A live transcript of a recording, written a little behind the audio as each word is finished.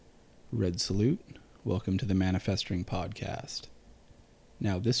Red Salute. Welcome to the Manifesting Podcast.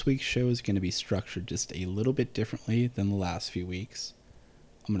 Now, this week's show is going to be structured just a little bit differently than the last few weeks.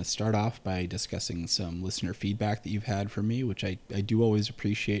 I'm going to start off by discussing some listener feedback that you've had from me, which I do always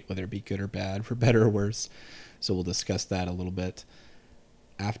appreciate, whether it be good or bad, for better or worse. So we'll discuss that a little bit.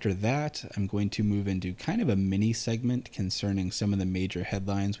 After that, I'm going to move into kind of a mini segment concerning some of the major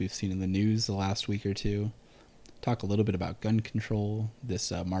headlines we've seen in the news the last week or two. Talk a little bit about gun control,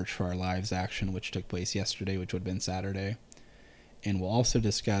 this March for Our Lives action, which took place yesterday, which would have been Saturday. And we'll also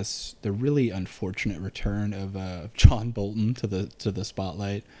discuss the really unfortunate return of John Bolton to the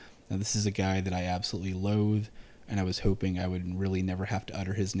spotlight. Now, this is a guy that I absolutely loathe, and I was hoping I would really never have to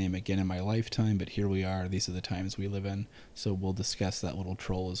utter his name again in my lifetime, but here we are. These are the times we live in, so we'll discuss that little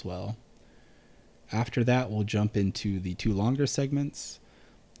troll as well. After that, we'll jump into the two longer segments,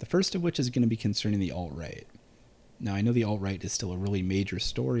 the first of which is going to be concerning the alt-right. Now, I know the alt-right is still a really major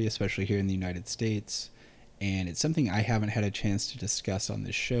story, especially here in the United States, and it's something I haven't had a chance to discuss on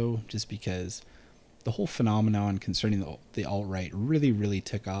this show just because the whole phenomenon concerning the alt-right really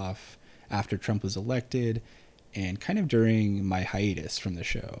took off after Trump was elected and kind of during my hiatus from the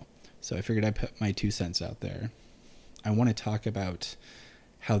show. So I figured I'd put my 2 cents out there. I want to talk about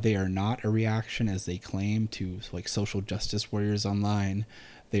how they are not a reaction, as they claim, to like social justice warriors online.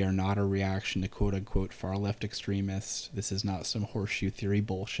 They are not a reaction to quote-unquote far-left extremists. This is not some horseshoe theory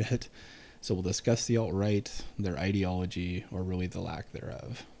bullshit. So we'll discuss the alt-right, their ideology, or really the lack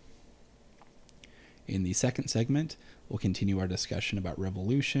thereof. In the second segment, we'll continue our discussion about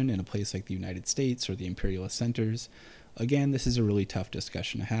revolution in a place like the United States or the imperialist centers. Again, this is a really tough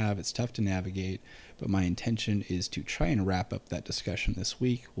discussion to have. It's tough to navigate, but my intention is to try and wrap up that discussion this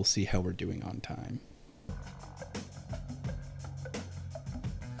week. We'll see how we're doing on time.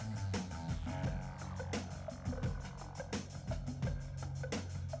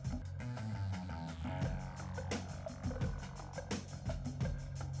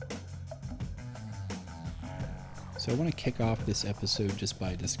 So I want to kick off this episode just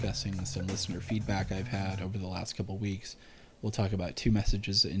by discussing some listener feedback I've had over the last couple weeks. We'll talk about 2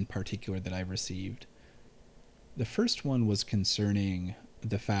 messages in particular that I've received. The first one was concerning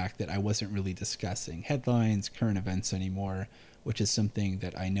the fact that I wasn't really discussing headlines, current events anymore, which is something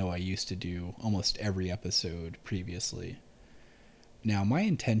that I know I used to do almost every episode previously. Now, my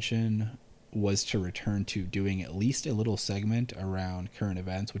intention was to return to doing at least a little segment around current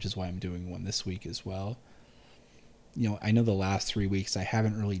events, which is why I'm doing one this week as well. I know the last 3 weeks I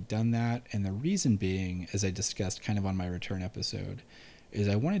haven't really done that, and the reason being, as I discussed kind of on my return episode, is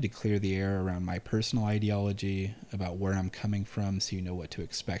I wanted to clear the air around my personal ideology, about where I'm coming from, so you know what to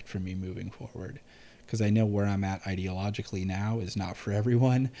expect from me moving forward. Because I know where I'm at ideologically now is not for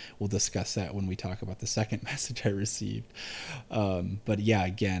everyone. We'll discuss that when we talk about the second message I received. But yeah,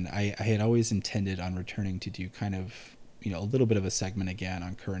 again, I had always intended on returning to do kind of a little bit of a segment again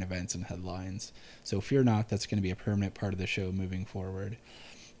on current events and headlines. So fear not, that's going to be a permanent part of the show moving forward.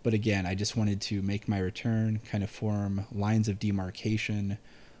 But again, I just wanted to make my return, kind of form lines of demarcation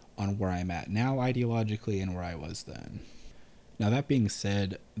on where I'm at now ideologically and where I was then. Now, that being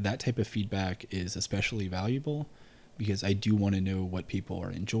said, that type of feedback is especially valuable because I do want to know what people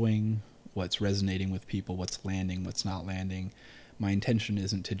are enjoying, what's resonating with people, what's landing, what's not landing. My intention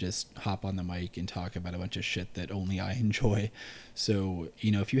isn't to just hop on the mic and talk about a bunch of shit that only I enjoy. So,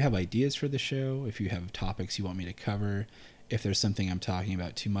 if you have ideas for the show, if you have topics you want me to cover, if there's something I'm talking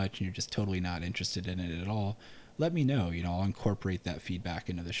about too much and you're just totally not interested in it at all, let me know. I'll incorporate that feedback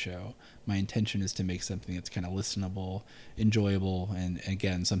into the show. My intention is to make something that's kind of listenable, enjoyable, and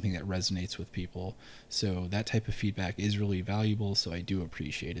again, something that resonates with people. So that type of feedback is really valuable, so I do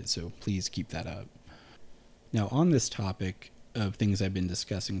appreciate it. So please keep that up. Now, on this topic of things I've been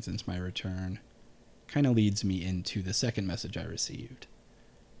discussing since my return, kind of leads me into the second message I received.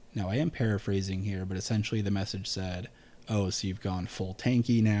 Now, I am paraphrasing here, but essentially the message said, "Oh, so you've gone full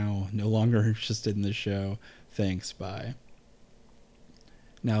tanky now, no longer interested in the show, thanks, bye."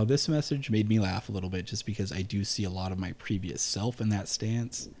 Now, this message made me laugh a little bit just because I do see a lot of my previous self in that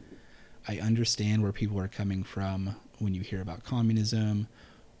stance. I understand where people are coming from when you hear about communism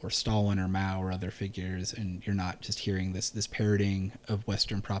or Stalin or Mao or other figures, and you're not just hearing this parroting of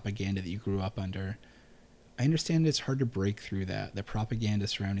Western propaganda that you grew up under. I understand it's hard to break through that. The propaganda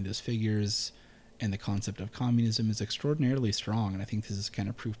surrounding those figures and the concept of communism is extraordinarily strong, and I think this is kind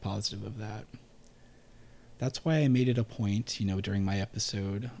of proof positive of that. That's why I made it a point, during my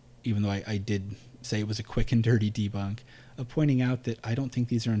episode, even though I did say it was a quick and dirty debunk, of pointing out that I don't think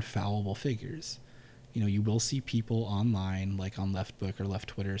these are infallible figures. You will see people online, like on Leftbook or Left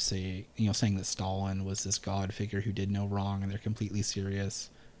Twitter, saying that Stalin was this god figure who did no wrong and they're completely serious.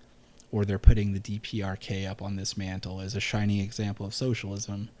 or they're putting the DPRK up on this mantle as a shining example of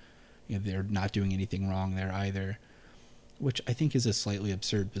socialism. They're not doing anything wrong there either, which I think is a slightly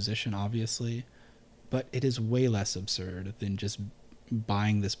absurd position, obviously, but it is way less absurd than just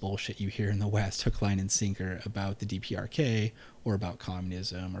buying this bullshit you hear in the West, hook, line, and sinker, about the DPRK or about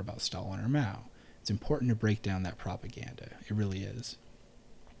communism or about Stalin or Mao. It's important to break down that propaganda. It really is.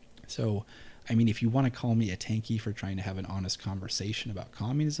 So, I mean, if you want to call me a tanky for trying to have an honest conversation about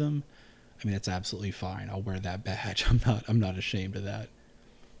communism, I mean, that's absolutely fine. I'll wear that badge. I'm not ashamed of that.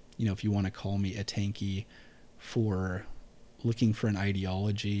 If you want to call me a tanky for looking for an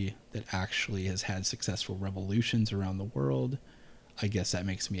ideology that actually has had successful revolutions around the world, I guess that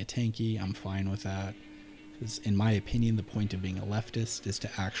makes me a tanky. I'm fine with that. Because in my opinion, the point of being a leftist is to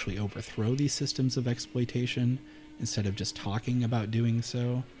actually overthrow these systems of exploitation instead of just talking about doing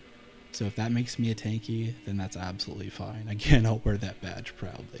so. So if that makes me a tanky, then that's absolutely fine. Again, I'll wear that badge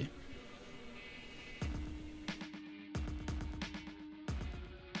proudly.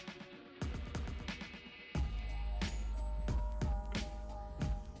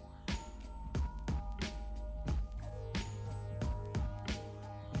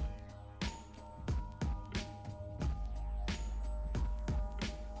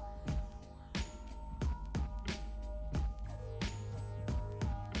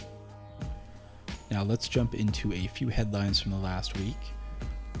 Now let's jump into a few headlines from the last week.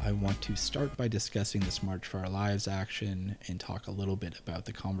 I want to start by discussing this March for Our Lives action and talk a little bit about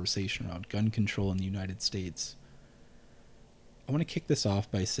the conversation around gun control in the United States. I want to kick this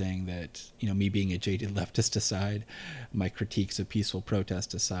off by saying that, me being a jaded leftist aside, my critiques of peaceful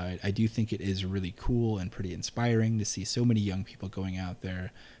protest aside, I do think it is really cool and pretty inspiring to see so many young people going out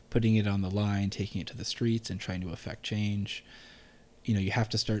there, putting it on the line, taking it to the streets, and trying to affect change. You have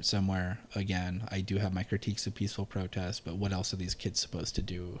to start somewhere. Again, I do have my critiques of peaceful protest, but what else are these kids supposed to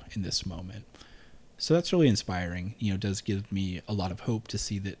do in this moment? So that's really inspiring. It does give me a lot of hope to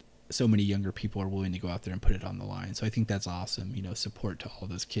see that so many younger people are willing to go out there and put it on the line. So I think that's awesome. Support to all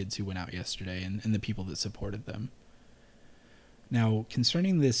those kids who went out yesterday and the people that supported them. Now,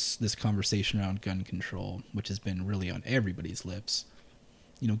 concerning this conversation around gun control, which has been really on everybody's lips,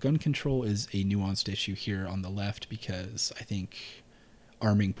 gun control is a nuanced issue here on the left because I think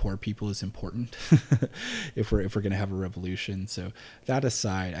arming poor people is important if we're going to have a revolution. So that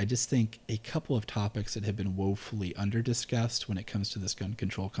aside, I just think a couple of topics that have been woefully under-discussed when it comes to this gun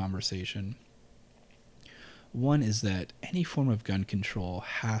control conversation. One is that any form of gun control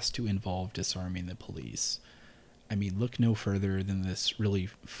has to involve disarming the police. I mean, look no further than this really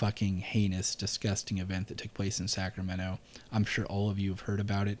fucking heinous, disgusting event that took place in Sacramento. I'm sure all of you have heard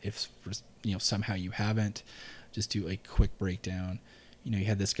about it. If somehow you haven't, just do a quick breakdown. You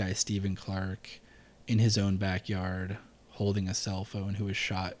had this guy, Stephen Clark, in his own backyard, holding a cell phone, who was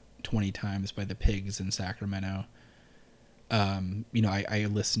shot 20 times by the pigs in Sacramento. I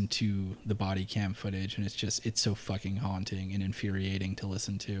listened to the body cam footage, and it's so fucking haunting and infuriating to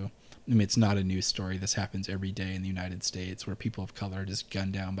listen to. I mean, it's not a news story. This happens every day in the United States, where people of color are just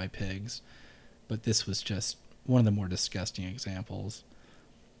gunned down by pigs. But this was just one of the more disgusting examples.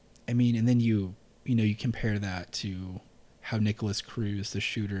 I mean, and then you compare that to how Nicholas Cruz, the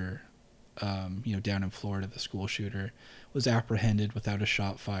shooter, down in Florida, the school shooter, was apprehended without a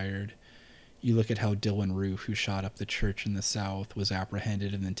shot fired. You look at how Dylan Roof, who shot up the church in the South, was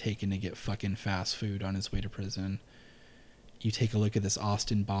apprehended and then taken to get fucking fast food on his way to prison. You take a look at this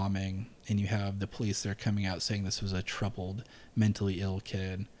Austin bombing, and you have the police there coming out saying this was a troubled, mentally ill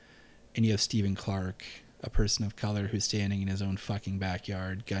kid. And you have Stephen Clark, a person of color who's standing in his own fucking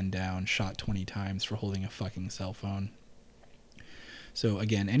backyard, gunned down, shot 20 times for holding a fucking cell phone. So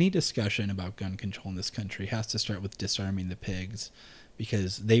again, any discussion about gun control in this country has to start with disarming the pigs,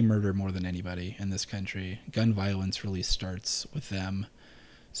 because they murder more than anybody in this country. Gun violence really starts with them.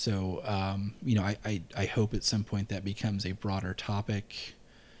 So, I hope at some point that becomes a broader topic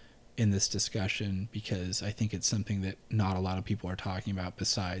in this discussion, because I think it's something that not a lot of people are talking about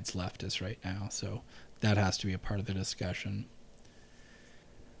besides leftists right now. So that has to be a part of the discussion.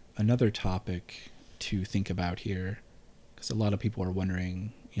 Another topic to think about here, because a lot of people are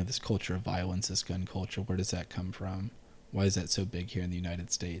wondering, this culture of violence, this gun culture, where does that come from? Why is that so big here in the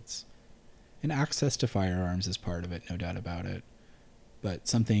United States? And access to firearms is part of it, no doubt about it. But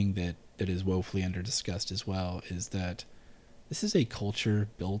something that is woefully under-discussed as well is that this is a culture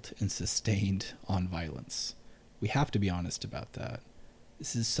built and sustained on violence. We have to be honest about that.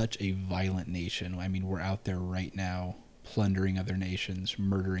 This is such a violent nation. I mean, we're out there right now plundering other nations,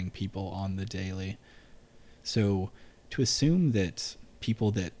 murdering people on the daily. So to assume that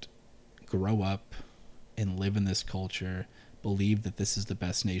people that grow up and live in this culture believe that this is the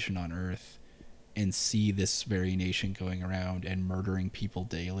best nation on earth and see this very nation going around and murdering people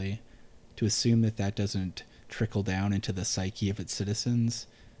daily, to assume that that doesn't trickle down into the psyche of its citizens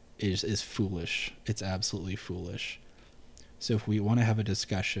is foolish. It's absolutely foolish. So if we want to have a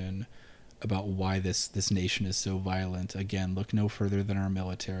discussion about why this nation is so violent, again, look no further than our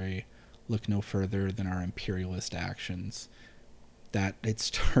military, look no further than our imperialist actions. That it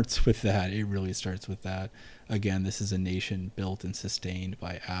starts with that. It really starts with that. Again, this is a nation built and sustained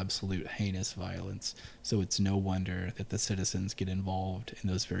by absolute heinous violence. So it's no wonder that the citizens get involved in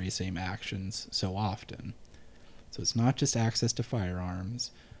those very same actions so often. So it's not just access to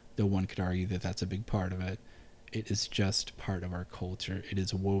firearms, though one could argue that that's a big part of it. It is just part of our culture. It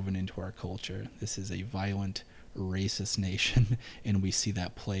is woven into our culture. This is a violent, racist nation, and we see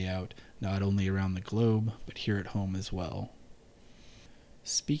that play out not only around the globe, but here at home as well.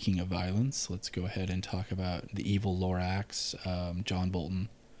 Speaking of violence, let's go ahead and talk about the evil Lorax, John Bolton.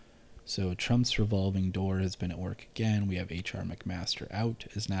 So Trump's revolving door has been at work again. We have H.R. McMaster out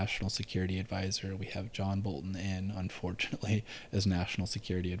as National Security Advisor. We have John Bolton in, unfortunately, as National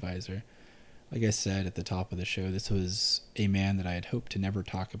Security Advisor. Like I said at the top of the show, this was a man that I had hoped to never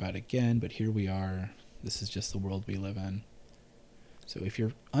talk about again, but here we are. This is just the world we live in. So if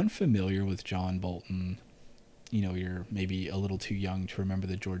you're unfamiliar with John Bolton, you're maybe a little too young to remember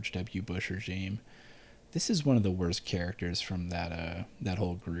the George W. Bush regime. This is one of the worst characters from that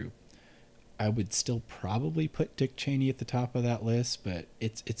whole group. I would still probably put Dick Cheney at the top of that list, but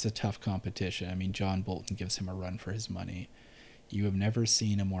it's a tough competition. I mean, John Bolton gives him a run for his money. You have never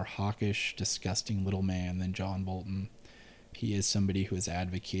seen a more hawkish, disgusting little man than John Bolton. He is somebody who has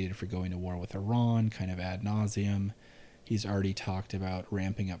advocated for going to war with Iran, kind of ad nauseum. He's already talked about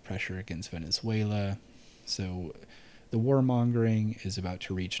ramping up pressure against Venezuela. So the warmongering is about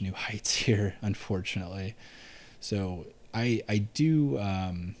to reach new heights here, unfortunately. So I do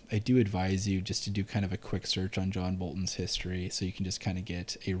advise you just to do kind of a quick search on John Bolton's history, so you can just kind of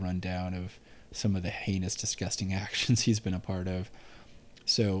get a rundown of some of the heinous, disgusting actions he's been a part of.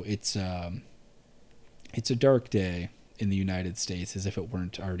 So it's a dark day in the United States, as if it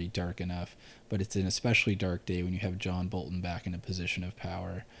weren't already dark enough. But it's an especially dark day when you have John Bolton back in a position of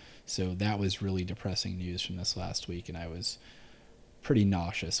power. So that was really depressing news from this last week, and I was pretty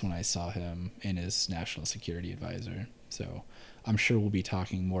nauseous when I saw him in his National Security Advisor. So I'm sure we'll be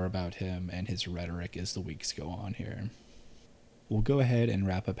talking more about him and his rhetoric as the weeks go on here. We'll go ahead and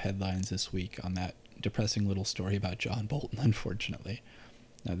wrap up headlines this week on that depressing little story about John Bolton, unfortunately.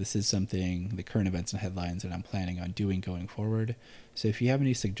 Now, this is something, the current events and headlines, that I'm planning on doing going forward. So if you have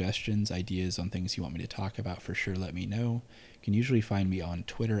any suggestions, ideas on things you want me to talk about, for sure let me know. You can usually find me on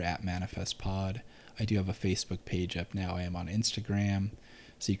Twitter at ManifestPod. I do have a Facebook page up now. I am on Instagram,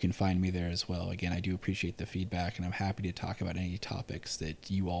 so you can find me there as well. Again, I do appreciate the feedback, and I'm happy to talk about any topics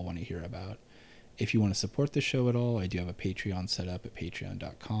that you all want to hear about. If you want to support the show at all, I do have a Patreon set up at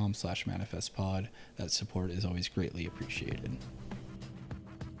patreon.com/manifestpod. That support is always greatly appreciated.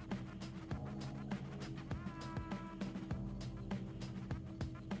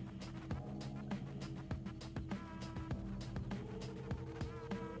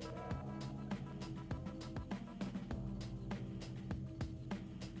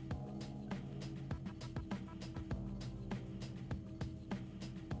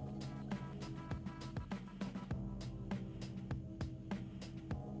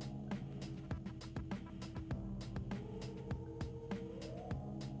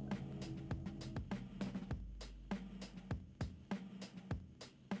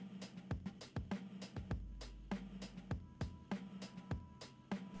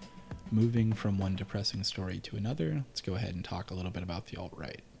 Moving from one depressing story to another, let's go ahead and talk a little bit about the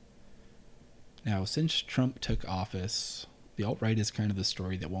alt-right. Now, since Trump took office, the alt-right is kind of the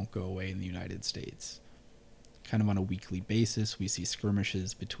story that won't go away in the United States. Kind of on a weekly basis, we see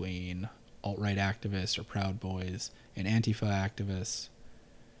skirmishes between alt-right activists or Proud Boys and Antifa activists.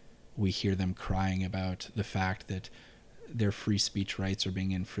 We hear them crying about the fact that their free speech rights are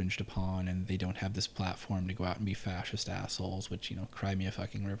being infringed upon and they don't have this platform to go out and be fascist assholes, which, cry me a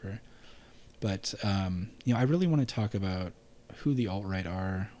fucking river. But, I really want to talk about who the alt-right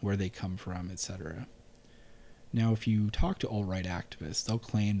are, where they come from, etc. Now, if you talk to alt-right activists, they'll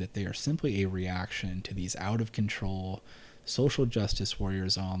claim that they are simply a reaction to these out-of-control social justice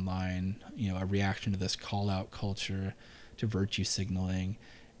warriors online, a reaction to this call-out culture, to virtue signaling.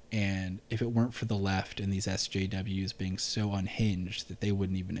 And if it weren't for the left and these SJWs being so unhinged that they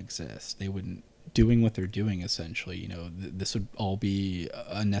wouldn't even exist, they wouldn't doing what they're doing, essentially, this would all be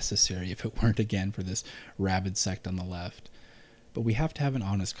unnecessary if it weren't, again, for this rabid sect on the left. But we have to have an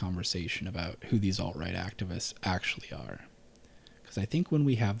honest conversation about who these alt-right activists actually are. Because I think when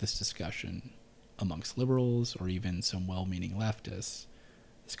we have this discussion amongst liberals or even some well-meaning leftists,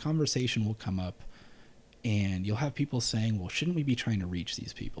 this conversation will come up and you'll have people saying, well, shouldn't we be trying to reach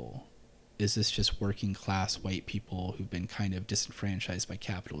these people? Is this just working class white people who've been kind of disenfranchised by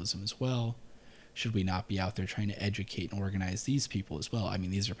capitalism as well? Should we not be out there trying to educate and organize these people as well? I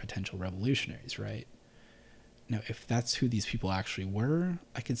mean, these are potential revolutionaries, right? Now, if that's who these people actually were,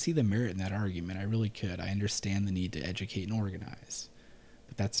 I could see the merit in that argument. I really could. I understand the need to educate and organize.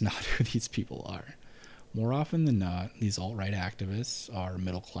 But that's not who these people are. More often than not, these alt-right activists are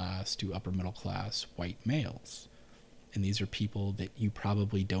middle class to upper middle class white males. And these are people that you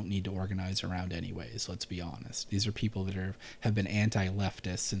probably don't need to organize around anyways, let's be honest. These are people that have been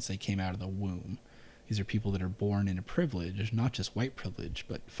anti-leftist since they came out of the womb. These are people that are born into privilege, not just white privilege,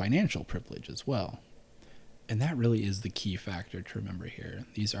 but financial privilege as well. And that really is the key factor to remember here.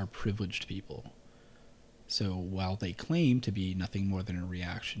 These are privileged people. So while they claim to be nothing more than a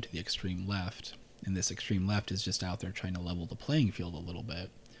reaction to the extreme left, and this extreme left is just out there trying to level the playing field a little bit,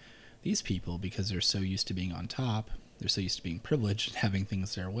 these people, because they're so used to being on top, they're so used to being privileged and having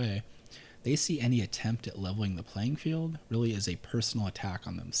things their way, they see any attempt at leveling the playing field really as a personal attack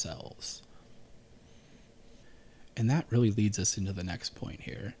on themselves. And that really leads us into the next point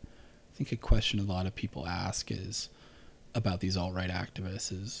here. I think a question a lot of people ask is about these alt-right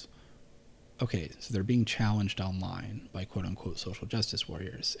activists is, okay, so they're being challenged online by quote-unquote social justice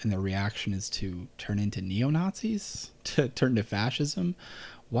warriors, and their reaction is to turn into neo-Nazis? To turn to fascism?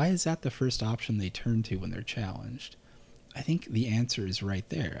 Why is that the first option they turn to when they're challenged? I think the answer is right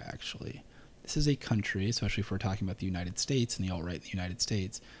there, actually. This is a country, especially if we're talking about the United States and the alt-right in the United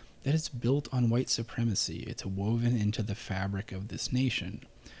States, that is built on white supremacy. It's woven into the fabric of this nation.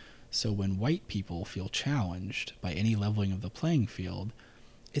 So when white people feel challenged by any leveling of the playing field,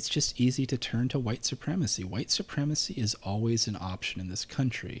 it's just easy to turn to white supremacy. White supremacy is always an option in this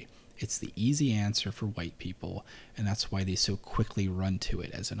country. It's the easy answer for white people, and that's why they so quickly run to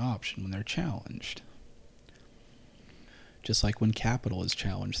it as an option when they're challenged. Just like when capital is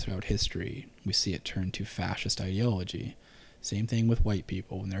challenged throughout history, we see it turn to fascist ideology. Same thing with white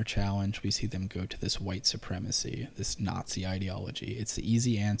people. When they're challenged, we see them go to this white supremacy, this Nazi ideology. It's the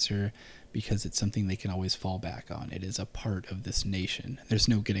easy answer because it's something they can always fall back on. It is a part of this nation. There's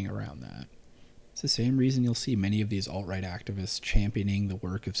no getting around that. It's the same reason you'll see many of these alt-right activists championing the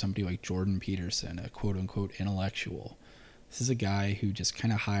work of somebody like Jordan Peterson, a quote-unquote intellectual. This is a guy who just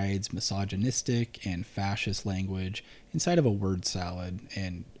kind of hides misogynistic and fascist language inside of a word salad,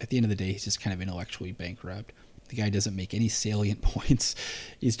 and at the end of the day, he's just kind of intellectually bankrupt. The guy doesn't make any salient points.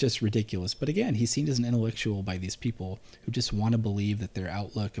 He's just ridiculous. But again, he's seen as an intellectual by these people who just want to believe that their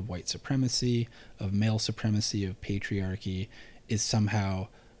outlook of white supremacy, of male supremacy, of patriarchy is somehow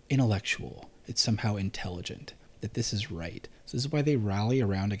intellectual. It's somehow intelligent, that this is right. So this is why they rally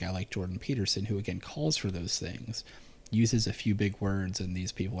around a guy like Jordan Peterson, who again calls for those things, uses a few big words, and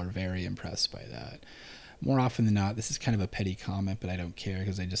these people are very impressed by that. More often than not, this is kind of a petty comment, but I don't care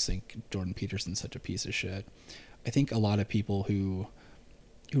because I just think Jordan Peterson's such a piece of shit. I think a lot of people who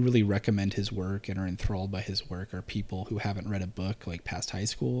really recommend his work and are enthralled by his work are people who haven't read a book like past high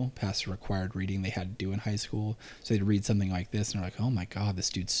school, past the required reading they had to do in high school. So they'd read something like this and they're like, oh my god, this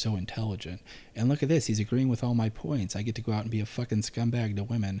dude's so intelligent. And look at this, he's agreeing with all my points. I get to go out and be a fucking scumbag to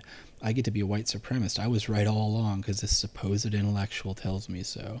women. I get to be a white supremacist. I was right all along because this supposed intellectual tells me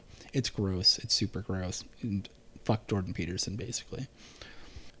so. It's gross. It's super gross. And fuck Jordan Peterson, basically.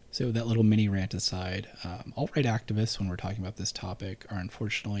 So that little mini rant aside, alt-right activists, when we're talking about this topic, are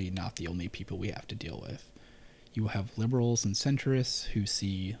unfortunately not the only people we have to deal with. You will have liberals and centrists who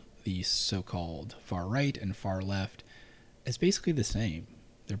see the so-called far right and far left as basically the same.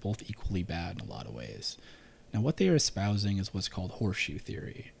 They're both equally bad in a lot of ways. Now what they are espousing is what's called horseshoe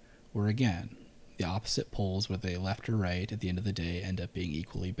theory, where again, the opposite poles, whether they left or right, at the end of the day end up being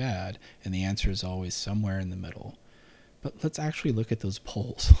equally bad, and the answer is always somewhere in the middle. But let's actually look at those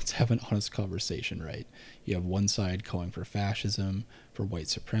polls. Let's have an honest conversation, right? You have one side calling for fascism, for white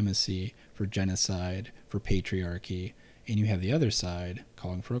supremacy, for genocide, for patriarchy, and you have the other side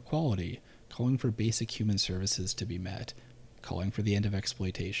calling for equality, calling for basic human services to be met, calling for the end of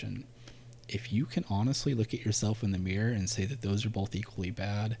exploitation. If you can honestly look at yourself in the mirror and say that those are both equally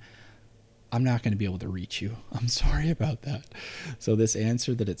bad, I'm not going to be able to reach you. I'm sorry about that. So this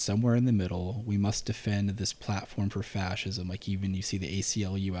answer that it's somewhere in the middle, we must defend this platform for fascism, like even you see the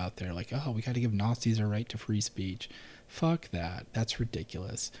ACLU out there like, oh, we got to give Nazis our right to free speech. Fuck that. That's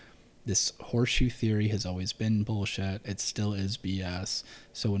ridiculous. This horseshoe theory has always been bullshit. It still is BS.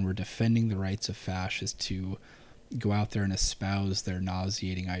 So when we're defending the rights of fascists to go out there and espouse their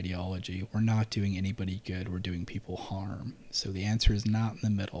nauseating ideology, we're not doing anybody good, we're doing people harm. So the answer is not in the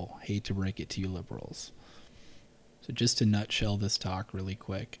middle. Hate to break it to you liberals. So just to nutshell this talk really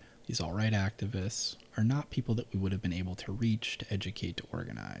quick, these alt-right activists are not people that we would have been able to reach, to educate, to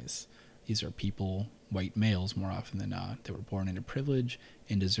organize. These are people, white males more often than not, that were born into privilege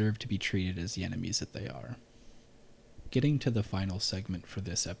and deserve to be treated as the enemies that they are. Getting to the final segment for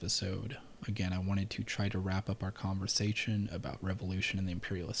this episode, again, I wanted to try to wrap up our conversation about revolution in the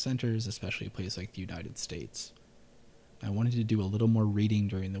imperialist centers, especially a place like the United States. I wanted to do a little more reading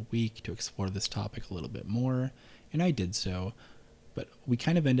during the week to explore this topic a little bit more, and I did so, but we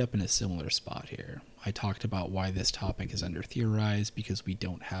kind of end up in a similar spot here. I talked about why this topic is under-theorized because we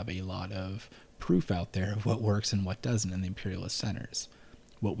don't have a lot of proof out there of what works and what doesn't in the imperialist centers.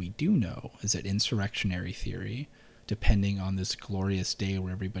 What we do know is that insurrectionary theory, depending on this glorious day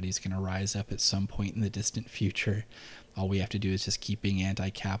where everybody's going to rise up at some point in the distant future, all we have to do is just keep being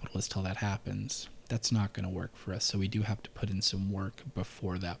anti-capitalist till that happens. That's not going to work for us, so we do have to put in some work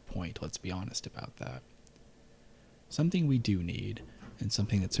before that point. Let's be honest about that. Something we do need, and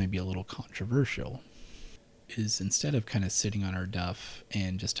something that's maybe a little controversial, is instead of kind of sitting on our duff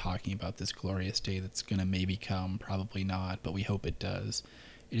and just talking about this glorious day that's going to maybe come, probably not, but we hope it does,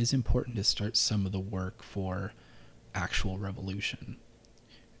 it is important to start some of the work for actual revolution.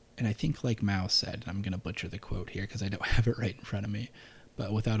 And I think, like Mao said, and I'm going to butcher the quote here because I don't have it right in front of me,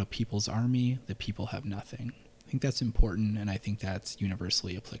 but without a people's army, the people have nothing. I think that's important, and I think that's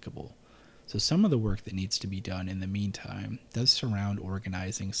universally applicable. So some of the work that needs to be done in the meantime does surround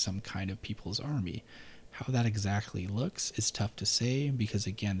organizing some kind of people's army. How that exactly looks is tough to say because,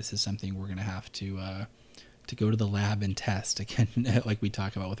 again, this is something we're going to have to go to the lab and test, again, like we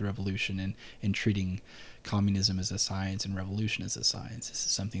talk about with revolution and treating communism as a science and revolution as a science. This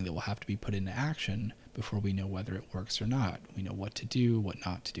is something that will have to be put into action before we know whether it works or not. We know what to do, what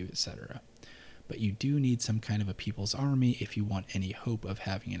not to do, etc. But you do need some kind of a people's army if you want any hope of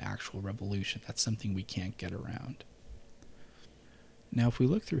having an actual revolution. That's something we can't get around. Now, if we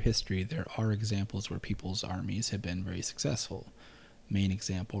look through history, there are examples where people's armies have been very successful. Main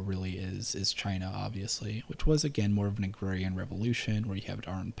example really is China, obviously, which was, again, more of an agrarian revolution where you have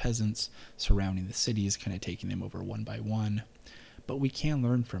armed peasants surrounding the cities, kind of taking them over one by one. But we can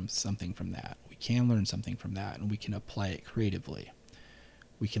learn something from that. We can learn something from that, and we can apply it creatively.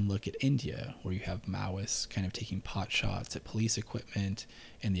 We can look at India, where you have Maoists kind of taking pot shots at police equipment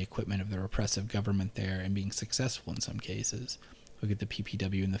and the equipment of the repressive government there and being successful in some cases. Look at the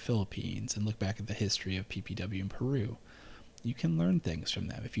PPW in the Philippines and look back at the history of PPW in Peru. You can learn things from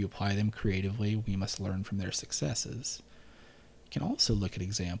them. If you apply them creatively, we must learn from their successes. You can also look at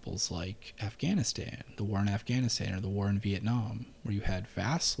examples like Afghanistan, the war in Afghanistan, or the war in Vietnam, where you had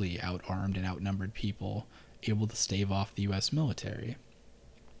vastly outarmed and outnumbered people able to stave off the U.S. military.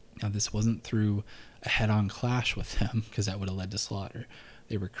 Now, this wasn't through a head-on clash with them, because that would have led to slaughter.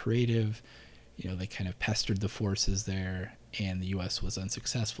 They were creative, they kind of pestered the forces there, and the U.S. was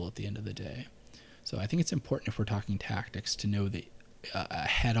unsuccessful at the end of the day. So I think it's important, if we're talking tactics, to know that a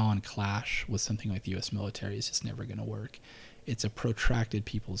head-on clash with something like the U.S. military is just never going to work. It's a protracted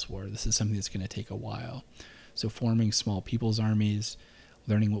people's war. This is something that's going to take a while. So forming small people's armies,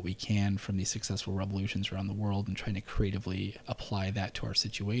 learning what we can from these successful revolutions around the world and trying to creatively apply that to our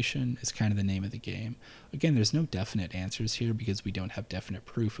situation is kind of the name of the game. Again, there's no definite answers here because we don't have definite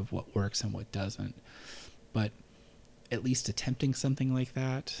proof of what works and what doesn't. But at least attempting something like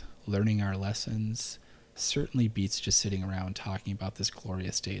that, learning our lessons, certainly beats just sitting around talking about this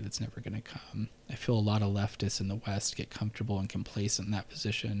glorious day that's never going to come. I feel a lot of leftists in the West get comfortable and complacent in that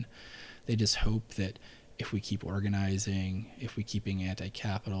position. They just hope that if we keep organizing, if we keep being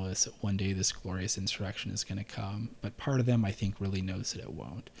anti-capitalist, one day this glorious insurrection is going to come. But part of them, I think, really knows that it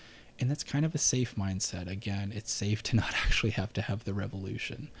won't. And that's kind of a safe mindset. Again, it's safe to not actually have to have the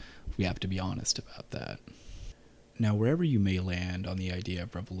revolution. We have to be honest about that. Now, wherever you may land on the idea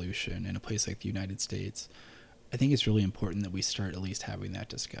of revolution in a place like the United States, I think it's really important that we start at least having that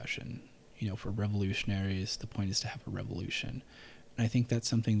discussion. For revolutionaries, the point is to have a revolution. And I think that's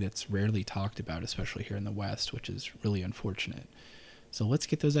something that's rarely talked about, especially here in the West, which is really unfortunate. So let's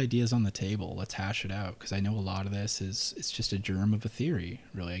get those ideas on the table. Let's hash it out, because I know a lot of this it's just a germ of a theory,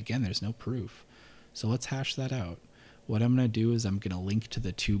 really. Again, there's no proof. So let's hash that out. What I'm going to do is I'm going to link to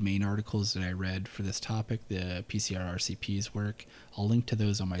the two main articles that I read for this topic, the PCR-RCP's work. I'll link to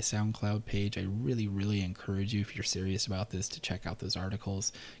those on my SoundCloud page. I really, really encourage you, if you're serious about this, to check out those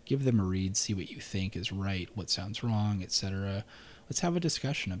articles. Give them a read, see what you think is right, what sounds wrong, etc. Let's have a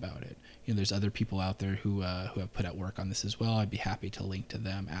discussion about it. There's other people out there who have put out work on this as well. I'd be happy to link to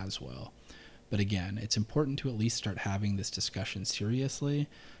them as well. But again, it's important to at least start having this discussion seriously,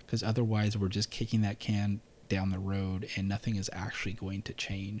 because otherwise we're just kicking that can down the road and nothing is actually going to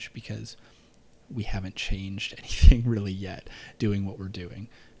change, because we haven't changed anything really yet doing what we're doing.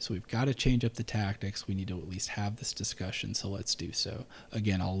 So we've got to change up the tactics. We need to at least have this discussion, so let's do so.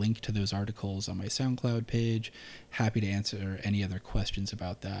 Again, I'll link to those articles on my SoundCloud page. Happy to answer any other questions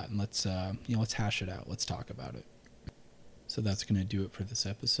about that, and let's hash it out. Let's talk about it. So that's going to do it for this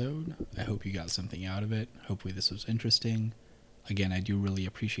episode. I hope you got something out of it. Hopefully this was interesting. Again, I do really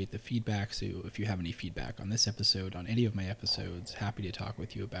appreciate the feedback, so if you have any feedback on this episode, on any of my episodes, happy to talk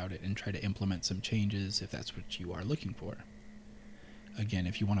with you about it and try to implement some changes if that's what you are looking for. Again,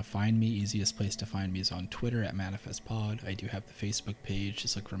 if you want to find me, easiest place to find me is on Twitter at ManifestPod. I do have the Facebook page,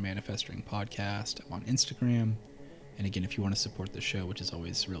 just look for Manifesting Podcast. I'm on Instagram. And again, if you want to support the show, which is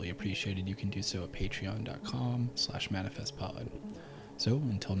always really appreciated, you can do so at patreon.com/manifestpod. So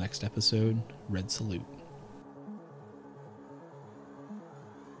until next episode, Red Salute.